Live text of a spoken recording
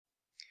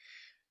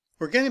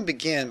We're going to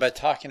begin by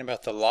talking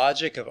about the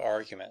logic of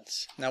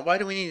arguments. Now, why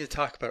do we need to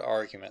talk about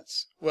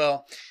arguments?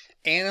 Well,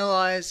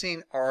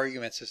 analyzing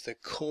arguments is the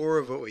core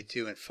of what we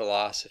do in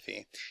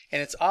philosophy,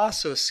 and it's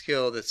also a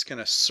skill that's going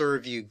to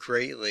serve you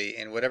greatly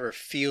in whatever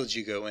field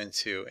you go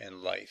into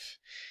in life.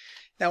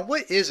 Now,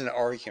 what is an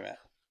argument?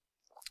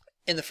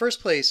 In the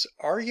first place,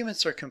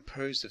 arguments are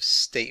composed of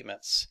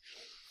statements.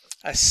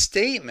 A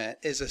statement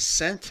is a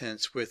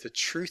sentence with a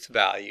truth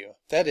value.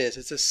 That is,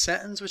 it's a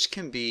sentence which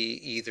can be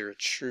either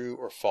true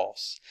or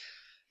false.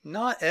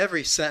 Not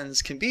every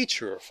sentence can be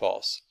true or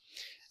false.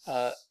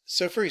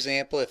 So for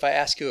example, if I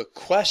ask you a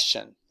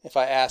question, if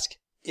I ask,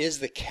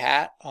 is the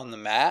cat on the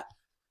mat?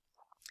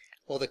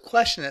 Well, the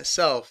question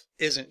itself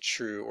isn't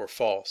true or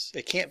false.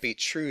 It can't be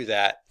true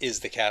that, is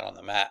the cat on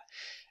the mat?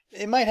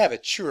 It might have a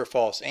true or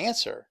false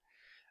answer,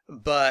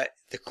 but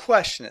the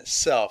question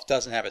itself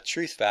doesn't have a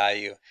truth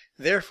value.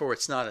 Therefore,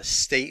 it's not a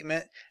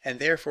statement, and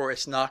therefore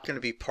it's not going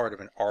to be part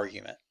of an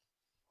argument.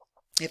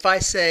 If I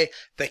say,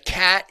 the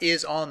cat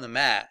is on the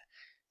mat,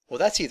 well,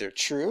 that's either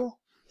true,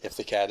 if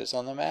the cat is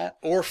on the mat,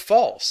 or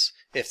false,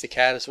 if the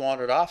cat has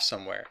wandered off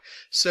somewhere.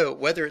 So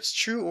whether it's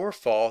true or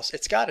false,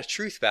 it's got a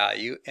truth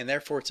value, and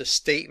therefore it's a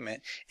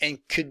statement,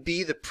 and could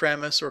be the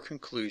premise or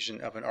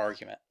conclusion of an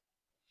argument.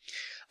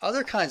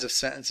 Other kinds of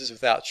sentences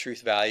without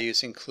truth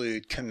values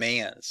include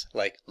commands,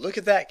 like, look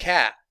at that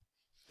cat.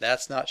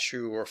 That's not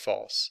true or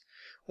false.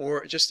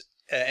 Or just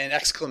an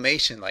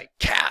exclamation like,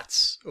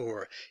 cats,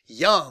 or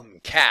yum,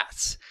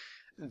 cats.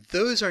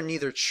 Those are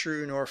neither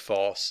true nor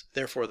false,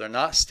 therefore they're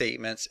not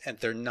statements, and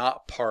they're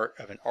not part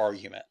of an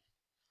argument.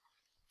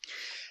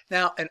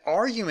 Now, an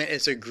argument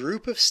is a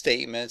group of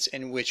statements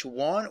in which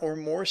one or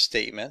more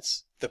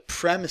statements, the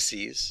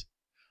premises,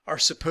 are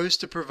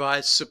supposed to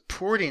provide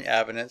supporting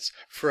evidence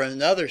for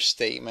another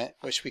statement,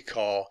 which we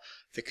call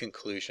the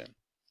conclusion.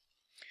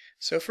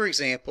 So for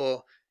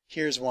example,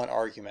 here's one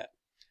argument.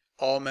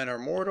 All men are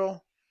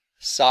mortal.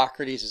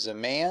 Socrates is a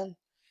man.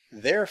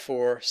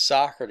 Therefore,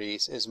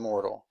 Socrates is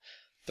mortal.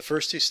 The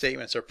first two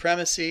statements are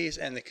premises,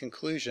 and the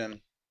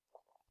conclusion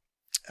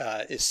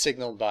is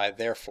signaled by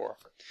therefore.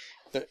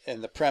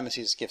 And the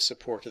premises give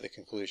support to the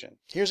conclusion.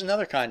 Here's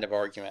another kind of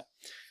argument.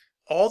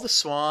 All the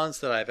swans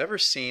that I've ever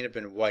seen have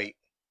been white.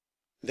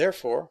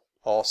 Therefore,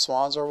 all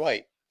swans are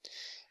white.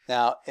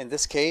 Now, in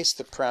this case,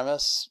 the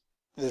premise,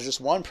 there's just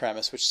one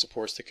premise which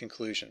supports the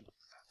conclusion.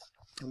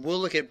 And we'll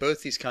look at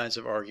both these kinds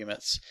of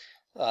arguments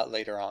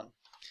later on.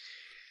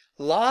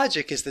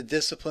 Logic is the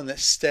discipline that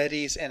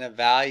studies and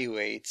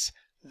evaluates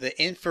the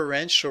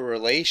inferential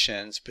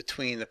relations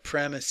between the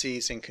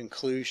premises and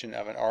conclusion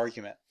of an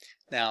argument.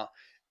 Now,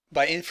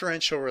 by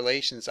inferential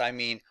relations, I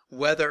mean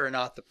whether or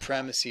not the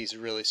premises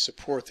really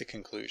support the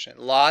conclusion.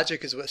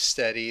 Logic is what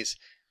studies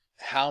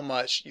how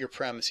much your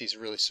premises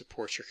really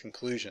support your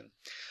conclusion.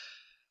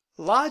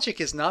 Logic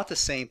is not the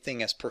same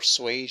thing as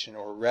persuasion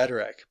or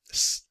rhetoric.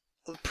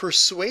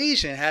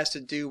 Persuasion has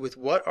to do with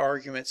what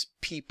arguments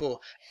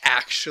people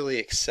actually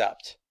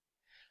accept.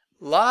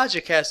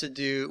 Logic has to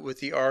do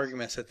with the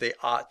arguments that they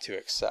ought to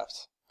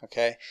accept.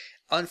 Okay?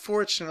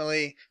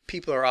 Unfortunately,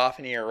 people are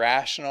often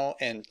irrational,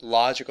 and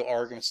logical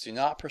arguments do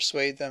not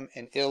persuade them,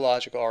 and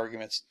illogical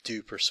arguments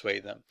do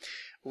persuade them.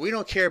 We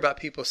don't care about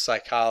people's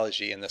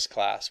psychology in this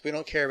class. We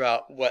don't care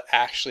about what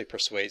actually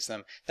persuades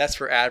them. That's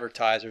for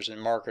advertisers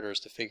and marketers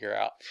to figure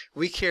out.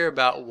 We care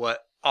about what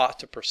ought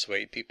to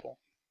persuade people.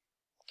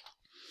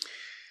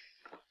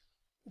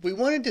 We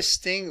want to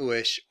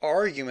distinguish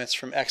arguments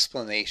from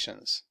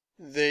explanations.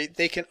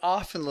 They can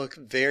often look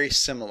very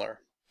similar,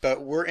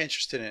 but we're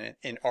interested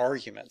in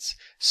arguments.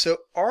 So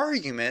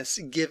arguments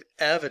give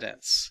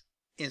evidence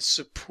in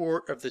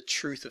support of the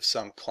truth of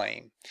some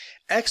claim.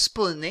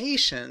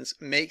 Explanations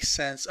make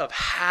sense of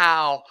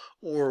how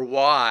or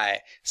why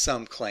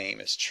some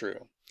claim is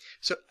true.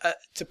 So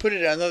to put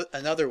it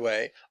another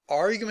way,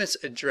 arguments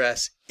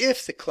address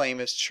if the claim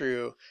is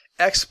true.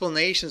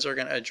 Explanations are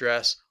going to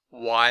address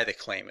why the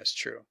claim is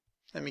true.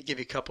 Let me give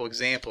you a couple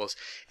examples.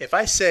 If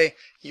I say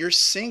your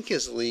sink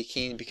is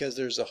leaking because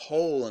there's a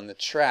hole in the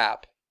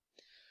trap,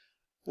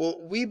 well,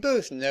 we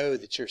both know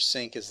that your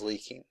sink is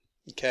leaking.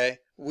 Okay?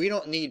 We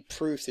don't need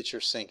proof that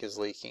your sink is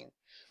leaking.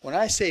 When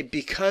I say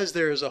because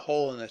there is a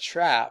hole in the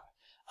trap,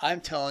 I'm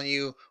telling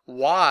you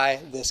why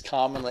this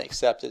commonly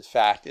accepted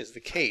fact is the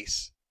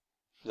case.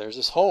 There's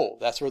this hole.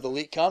 That's where the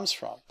leak comes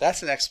from.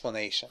 That's an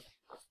explanation.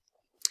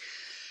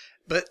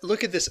 But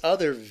look at this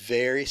other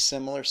very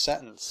similar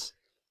sentence.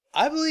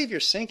 I believe your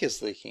sink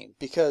is leaking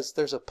because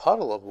there's a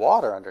puddle of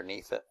water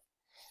underneath it.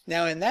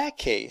 Now in that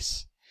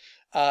case,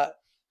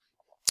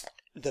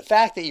 the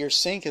fact that your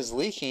sink is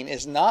leaking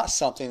is not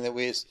something that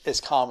is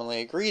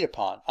commonly agreed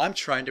upon. I'm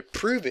trying to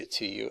prove it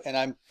to you, and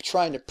I'm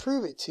trying to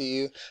prove it to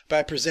you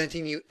by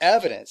presenting you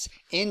evidence,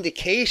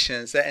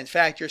 indications that in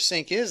fact your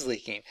sink is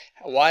leaking.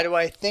 Why do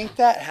I think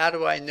that? How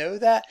do I know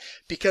that?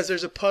 Because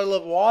there's a puddle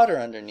of water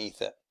underneath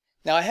it.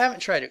 Now, I haven't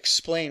tried to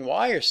explain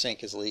why your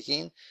sink is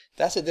leaking.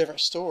 That's a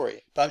different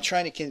story. But I'm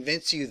trying to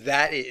convince you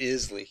that it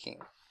is leaking.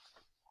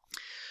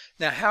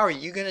 Now, how are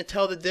you going to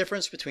tell the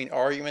difference between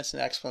arguments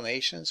and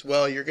explanations?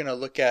 Well, you're going to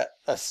look at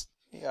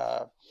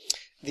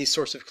these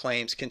sorts of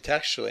claims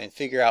contextually and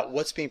figure out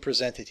what's being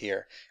presented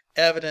here,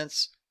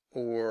 evidence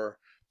or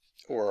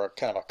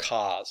kind of a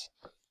cause.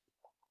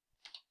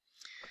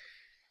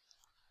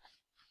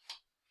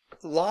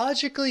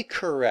 Logically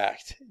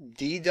correct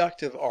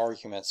deductive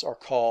arguments are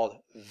called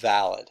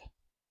valid.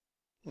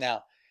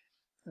 Now,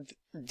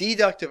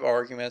 deductive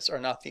arguments are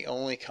not the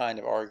only kind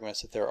of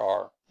arguments that there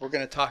are. We're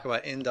going to talk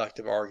about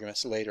inductive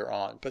arguments later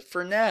on. But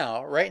for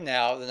now, right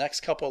now, the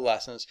next couple of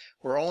lessons,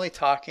 we're only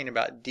talking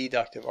about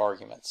deductive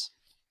arguments.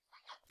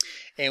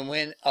 And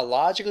when a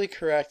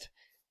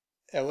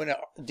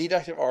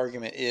deductive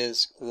argument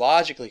is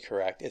logically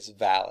correct, it's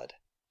valid.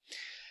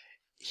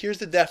 Here's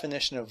the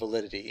definition of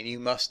validity, and you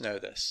must know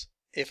this.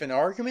 If an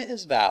argument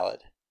is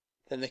valid,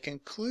 then the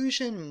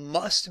conclusion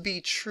must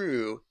be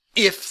true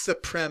if the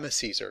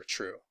premises are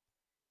true.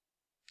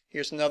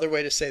 Here's another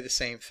way to say the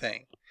same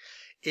thing.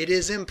 It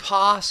is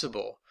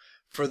impossible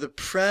for the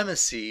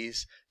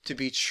premises to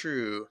be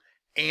true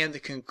and the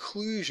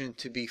conclusion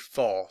to be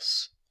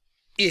false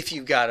if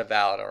you've got a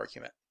valid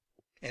argument.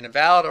 In a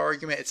valid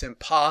argument, it's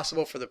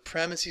impossible for the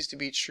premises to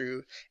be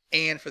true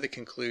and for the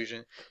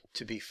conclusion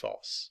to be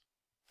false.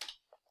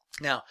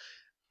 Now,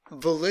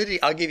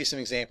 validity, I'll give you some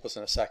examples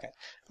in a second.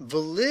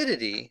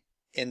 Validity,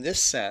 in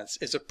this sense,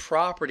 is a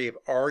property of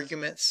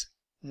arguments,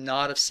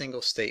 not of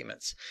single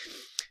statements.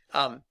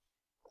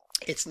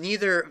 It's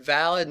neither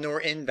valid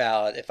nor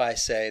invalid if I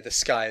say the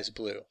sky is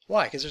blue.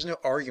 Why? Because there's no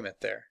argument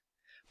there.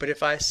 But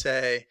if I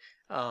say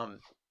all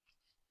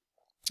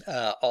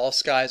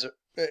skies are,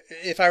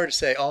 if I were to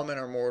say all men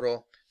are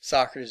mortal,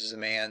 Socrates is a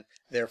man,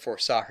 therefore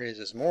Socrates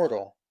is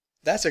mortal,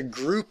 that's a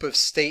group of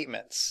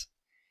statements,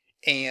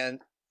 and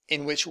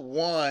in which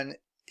one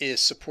is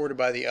supported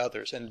by the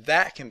others, and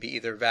that can be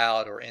either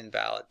valid or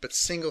invalid, but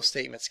single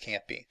statements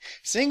can't be.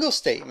 Single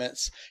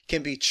statements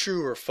can be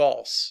true or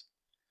false.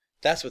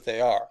 That's what they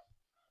are.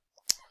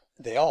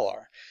 They all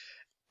are.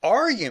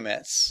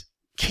 Arguments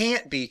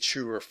can't be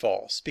true or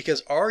false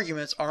because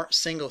arguments aren't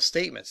single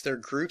statements. They're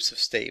groups of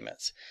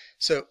statements.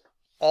 So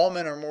all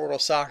men are mortal,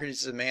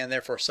 Socrates is a man,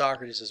 therefore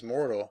Socrates is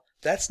mortal.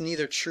 That's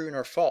neither true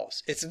nor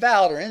false. It's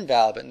valid or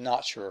invalid, but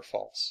not true or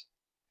false.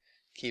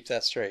 Keep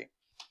that straight.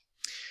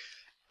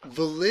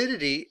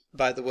 Validity,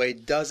 by the way,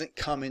 doesn't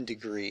come in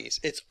degrees.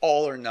 It's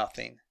all or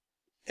nothing.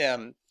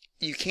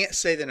 You can't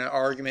say that an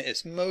argument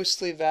is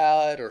mostly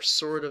valid or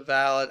sort of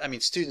valid. I mean,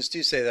 students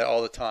do say that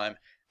all the time,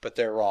 but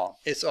they're wrong.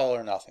 It's all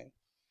or nothing.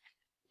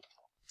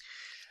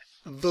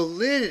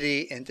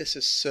 Validity, and this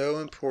is so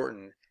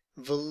important,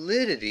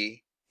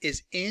 validity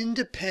is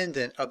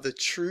independent of the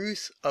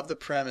truth of the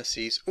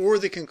premises or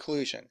the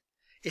conclusion.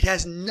 It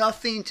has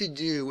nothing to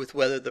do with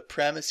whether the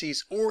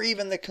premises or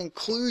even the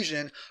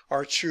conclusion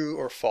are true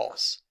or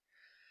false.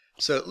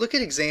 So look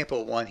at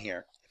example 1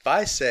 here. If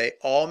I say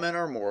all men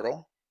are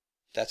mortal,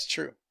 that's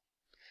true.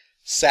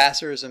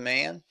 Sasser is a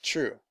man,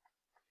 true.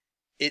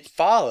 It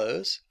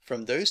follows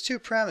from those two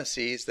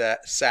premises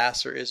that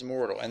Sasser is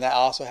mortal, and that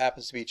also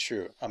happens to be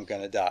true. I'm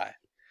going to die.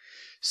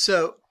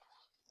 So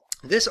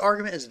this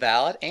argument is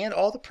valid, and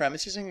all the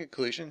premises and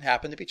conclusion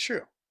happen to be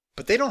true.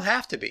 But they don't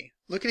have to be.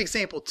 Look at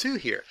example 2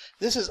 here.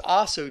 This is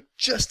also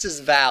just as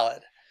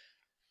valid.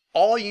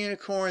 All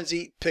unicorns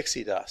eat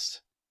pixie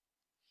dust.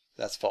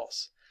 That's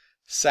false.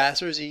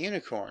 Sasser is a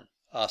unicorn.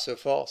 Also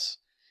false.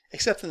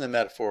 Except in the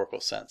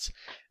metaphorical sense.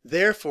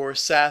 Therefore,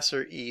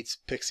 Sasser eats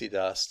pixie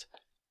dust.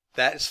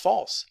 That is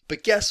false.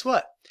 But guess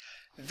what?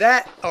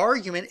 That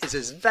argument is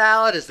as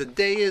valid as the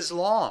day is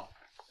long.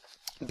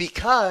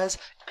 Because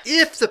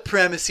if the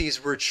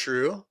premises were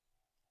true,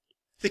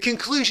 the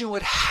conclusion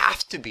would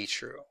have to be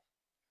true.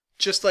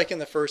 Just like in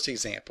the first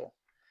example.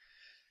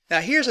 Now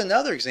here's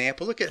another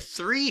example. Look at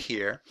 3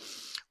 here,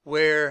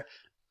 where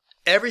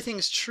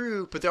everything's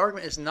true, but the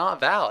argument is not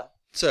valid.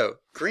 So,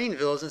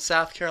 Greenville is in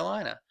South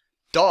Carolina.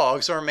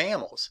 Dogs are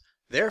mammals.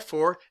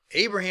 Therefore,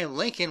 Abraham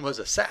Lincoln was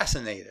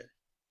assassinated.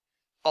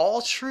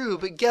 All true,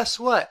 but guess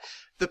what?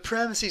 The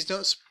premises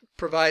don't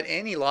provide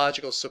any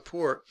logical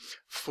support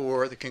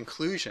for the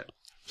conclusion.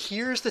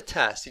 Here's the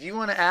test. If you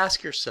want to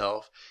ask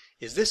yourself,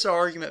 is this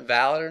argument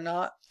valid or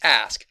not?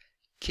 Ask,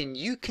 can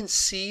you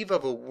conceive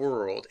of a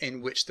world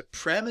in which the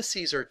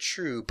premises are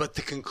true, but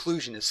the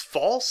conclusion is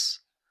false?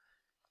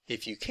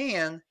 If you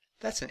can,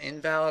 that's an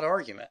invalid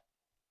argument.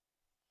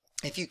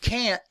 If you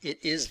can't, it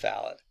is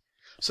valid.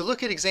 So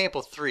look at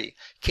example 3.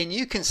 Can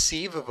you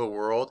conceive of a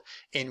world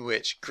in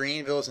which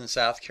Greenville is in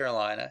South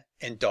Carolina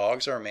and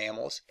dogs are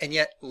mammals, and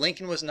yet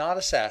Lincoln was not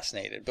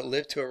assassinated but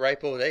lived to a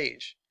ripe old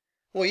age?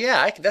 Well,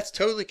 yeah, that's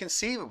totally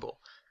conceivable.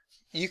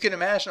 You can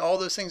imagine all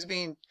those things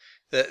being,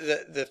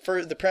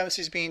 the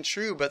premises being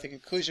true, but the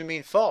conclusion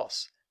being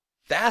false.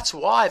 That's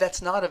why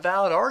that's not a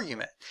valid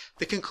argument.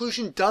 The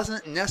conclusion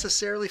doesn't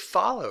necessarily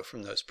follow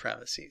from those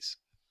premises.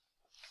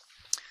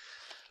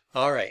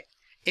 All right.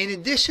 In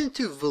addition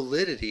to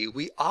validity,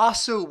 we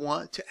also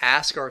want to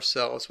ask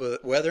ourselves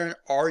whether an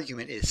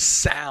argument is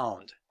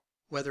sound.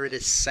 Whether it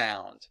is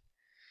sound.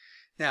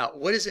 Now,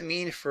 what does it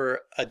mean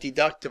for a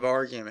deductive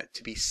argument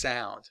to be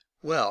sound?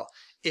 Well,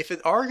 if an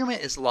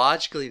argument is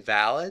logically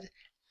valid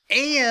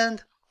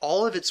and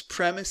all of its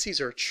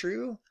premises are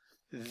true,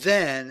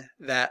 then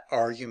that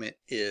argument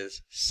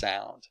is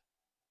sound.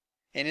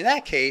 And in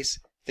that case,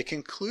 the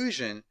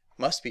conclusion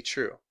must be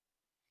true.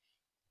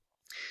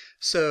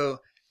 So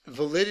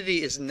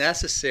validity is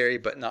necessary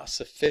but not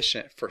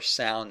sufficient for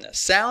soundness.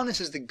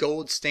 Soundness is the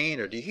gold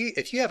standard.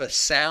 If you have a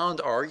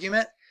sound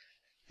argument,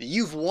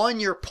 you've won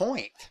your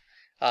point.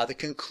 The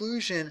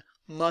conclusion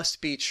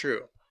must be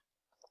true.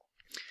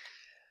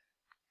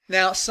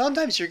 Now,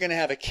 sometimes you're going to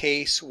have a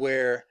case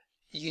where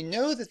you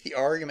know that the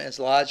argument is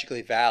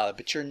logically valid,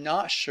 but you're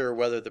not sure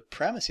whether the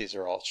premises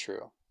are all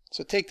true.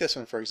 So take this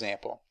one for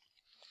example.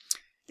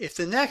 If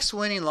the next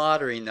winning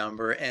lottery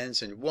number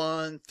ends in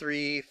 1,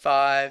 3,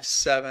 5,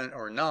 7,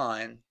 or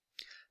 9,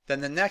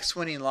 then the next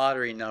winning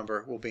lottery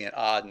number will be an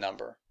odd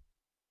number.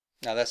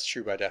 Now that's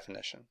true by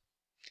definition.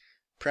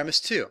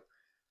 Premise 2.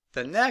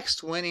 The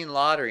next winning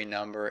lottery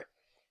number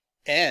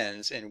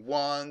ends in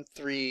 1,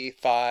 3,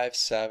 5,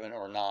 7,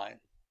 or 9.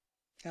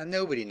 Now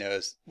nobody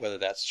knows whether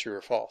that's true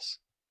or false.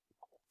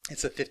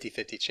 It's a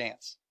 50-50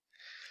 chance.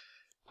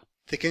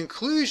 The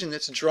conclusion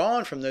that's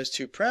drawn from those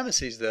two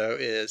premises, though,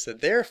 is that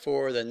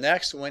therefore the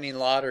next winning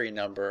lottery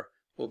number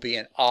will be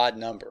an odd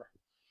number.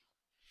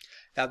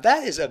 Now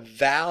that is a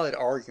valid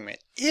argument.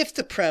 If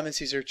the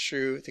premises are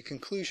true, the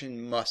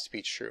conclusion must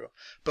be true.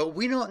 But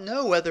we don't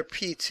know whether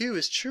P2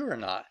 is true or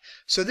not.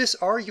 So this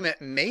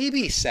argument may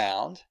be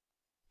sound,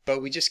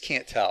 but we just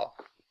can't tell.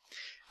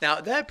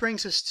 Now that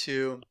brings us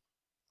to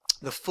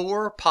the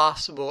 4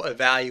 possible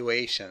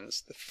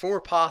evaluations, the 4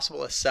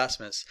 possible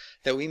assessments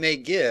that we may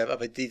give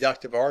of a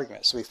deductive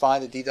argument. So we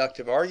find the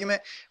deductive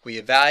argument, we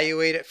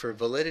evaluate it for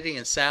validity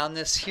and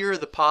soundness. Here are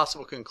the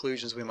possible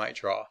conclusions we might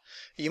draw.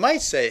 You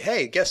might say,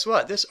 hey, guess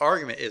what? This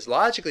argument is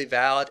logically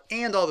valid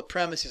and all the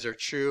premises are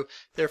true,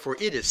 therefore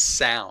it is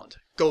sound,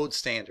 gold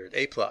standard,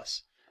 A+.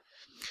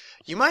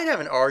 You might have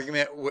an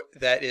argument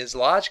that is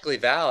logically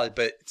valid,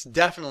 but it's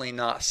definitely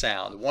not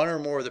sound. One or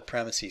more of the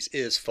premises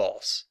is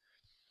false.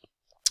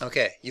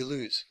 Okay, you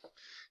lose.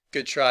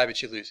 Good try,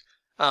 but you lose.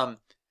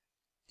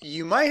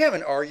 You might have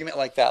an argument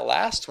like that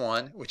last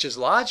one, which is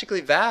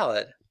logically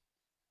valid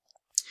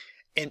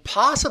and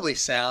possibly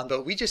sound,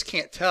 but we just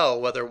can't tell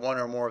whether one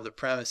or more of the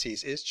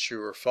premises is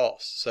true or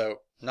false. So,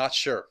 not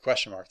sure,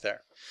 question mark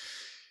there.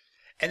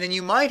 And then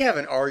you might have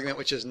an argument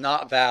which is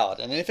not valid.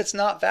 And if it's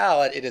not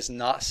valid, it is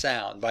not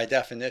sound by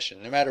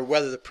definition. No matter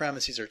whether the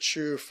premises are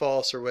true,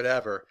 false, or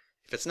whatever.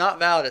 If it's not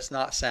valid, it's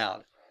not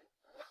sound.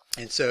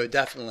 And so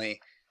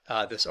definitely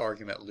this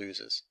argument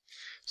loses.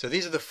 So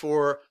these are the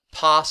 4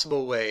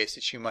 possible ways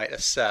that you might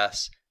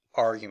assess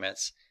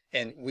arguments.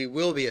 And we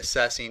will be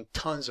assessing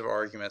tons of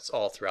arguments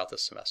all throughout the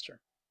semester.